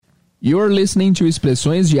You're listening to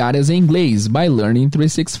Expressões Diárias em Inglês by Learning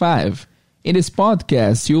 365. In this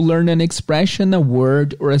podcast, you'll learn an expression, a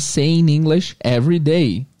word, or a saying in English every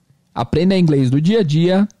day. Aprenda inglês do dia a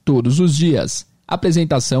dia, todos os dias.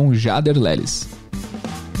 Apresentação Jader Leles.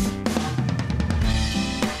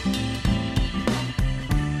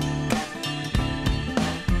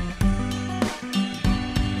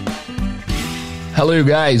 Hello you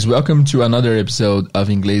guys, welcome to another episode of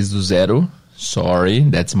Inglês do Zero. Sorry,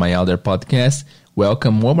 that's my other podcast.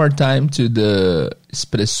 Welcome one more time to the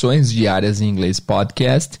Expressões Diárias em Inglês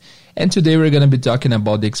podcast. And today we're going to be talking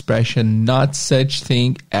about the expression not such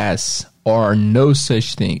thing as or no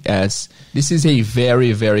such thing as. This is a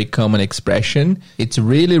very, very common expression. It's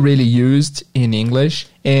really, really used in English.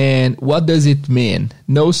 And what does it mean?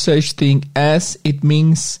 No such thing as, it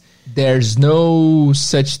means there's no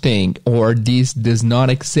such thing or this does not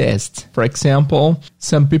exist. For example,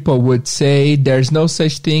 some people would say there's no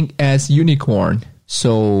such thing as unicorn.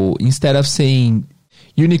 So instead of saying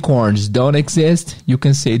unicorns don't exist, you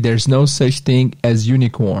can say there's no such thing as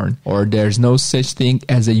unicorn or there's no such thing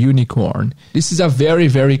as a unicorn. This is a very,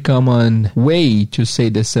 very common way to say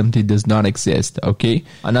that something does not exist, okay?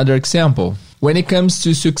 Another example. When it comes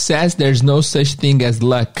to success, there's no such thing as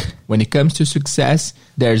luck. When it comes to success,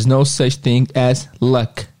 there's no such thing as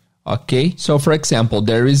luck. Okay? So, for example,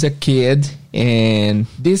 there is a kid and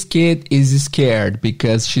this kid is scared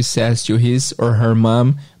because she says to his or her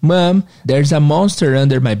mom, "Mom, there's a monster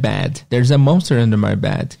under my bed. There's a monster under my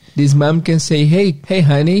bed." This mom can say, hey,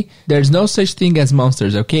 honey, there's no such thing as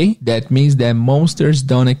monsters, okay? That means that monsters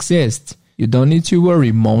don't exist. You don't need to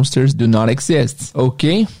worry, monsters do not exist,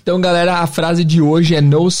 ok? Então, galera, a frase de hoje é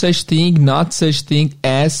no such thing, not such thing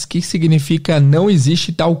as, que significa não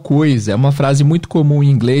existe tal coisa. É uma frase muito comum em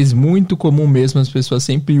inglês, muito comum mesmo, as pessoas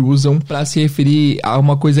sempre usam para se referir a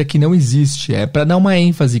uma coisa que não existe. É para dar uma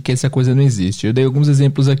ênfase que essa coisa não existe. Eu dei alguns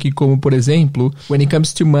exemplos aqui, como, por exemplo, when it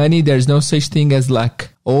comes to money, there's no such thing as luck.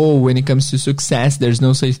 Ou when it comes to success, there's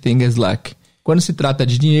no such thing as luck. Quando se trata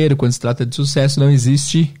de dinheiro, quando se trata de sucesso, não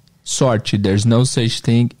existe sorte. There's no such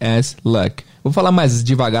thing as luck. Vou falar mais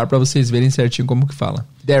devagar para vocês verem certinho como que fala.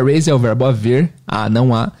 There is é o verbo haver.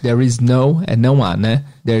 Não há. There is no é não há, né?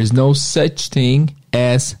 There's no such thing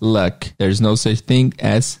as luck. There's no such thing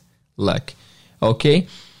as luck. Ok?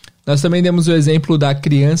 Nós também demos o exemplo da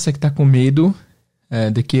criança que está com medo.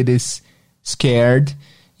 The kid is scared.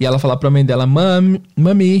 E ela fala para a mãe dela,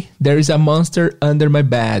 Mommy, there is a monster under my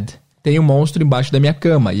bed. Tem um monstro embaixo da minha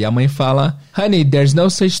cama. E a mãe fala, Honey, there's no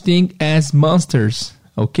such thing as monsters.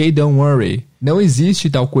 Ok? Don't worry. Não existe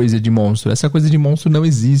tal coisa de monstro. Essa coisa de monstro não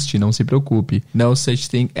existe. Não se preocupe. No such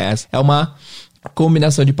thing as. É uma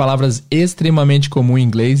combinação de palavras extremamente comum em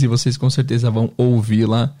inglês. E vocês com certeza vão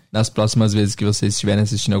ouvi-la nas próximas vezes que vocês estiverem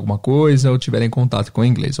assistindo alguma coisa ou tiverem contato com o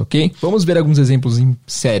inglês, ok? Vamos ver alguns exemplos em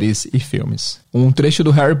séries e filmes. Um trecho do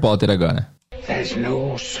Harry Potter agora. There's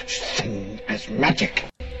no such thing as magic.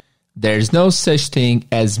 There's no such thing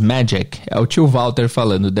as magic. É o tio Walter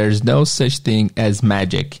falando. There's no such thing as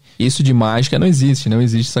magic. Isso de mágica não existe. Não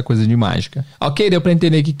existe essa coisa de mágica. Ok, deu pra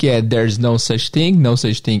entender o que é there's no such thing, no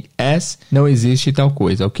such thing as. Não existe tal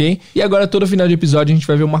coisa, ok? E agora, todo final de episódio, a gente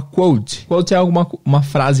vai ver uma quote. Quote é uma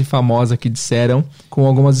frase famosa que disseram com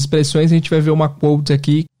algumas expressões. A gente vai ver uma quote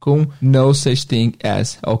aqui com no such thing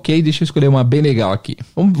as, ok? Deixa eu escolher uma bem legal aqui.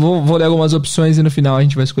 Vou ler algumas opções e no final a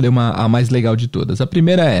gente vai escolher a mais legal de todas. A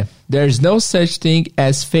primeira é, There's no such thing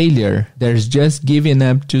as failure. There's just giving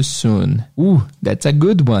up too soon. That's a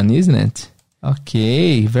good one, isn't it?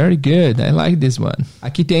 Ok, very good. I like this one.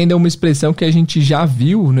 Aqui tem ainda uma expressão que a gente já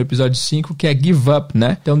viu no episódio 5, que é give up,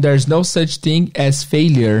 né? Então, there's no such thing as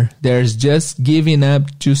failure. There's just giving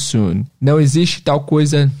up too soon. Não existe tal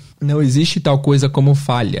coisa como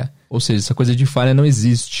falha. Ou seja, essa coisa de falha não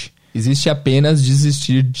existe. Existe apenas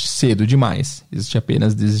desistir cedo demais. Existe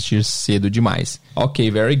apenas desistir cedo demais. Ok,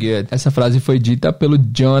 very good. Essa frase foi dita pelo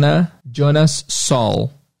Jonas Saul.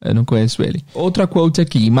 Eu não conheço ele. Outra quote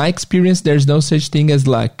aqui. In my experience, there's no such thing as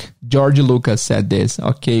luck. George Lucas said this.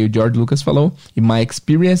 Ok, o George Lucas falou. In my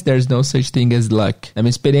experience, there's no such thing as luck. Na minha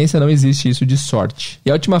experiência, não existe isso de sorte. E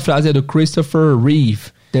a última frase é do Christopher Reeve.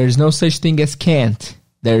 There's no such thing as can't.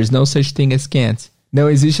 There's no such thing as can't. Não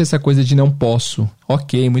existe essa coisa de não posso.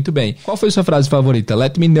 Ok, muito bem. Qual foi sua frase favorita?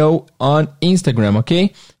 Let me know on Instagram,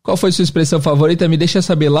 ok? Qual foi sua expressão favorita? Me deixa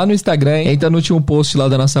saber lá no Instagram. Entra no último post lá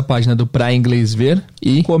da nossa página do Pra Inglês Ver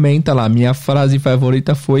e comenta lá. Minha frase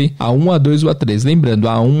favorita foi a 1, a 2 ou a 3. Lembrando,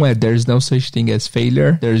 a 1 é There's no such thing as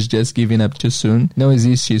failure. There's just giving up too soon. Não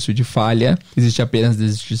existe isso de falha. Existe apenas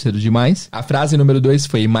desistir cedo demais. A frase número 2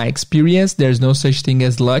 foi My experience. There's no such thing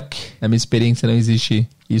as luck. Na minha experiência não existe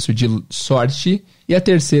isso de sorte. E a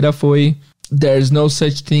terceira foi There's no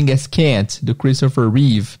such thing as can't, do Christopher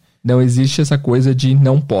Reeve. Não existe essa coisa de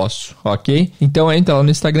não posso, ok? Então entra lá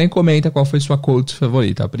no Instagram e comenta qual foi sua quote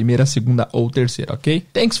favorita, a primeira, a segunda ou terceira, ok?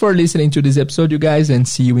 Thanks for listening to this episode, you guys, and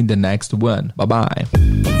see you in the next one. Bye bye.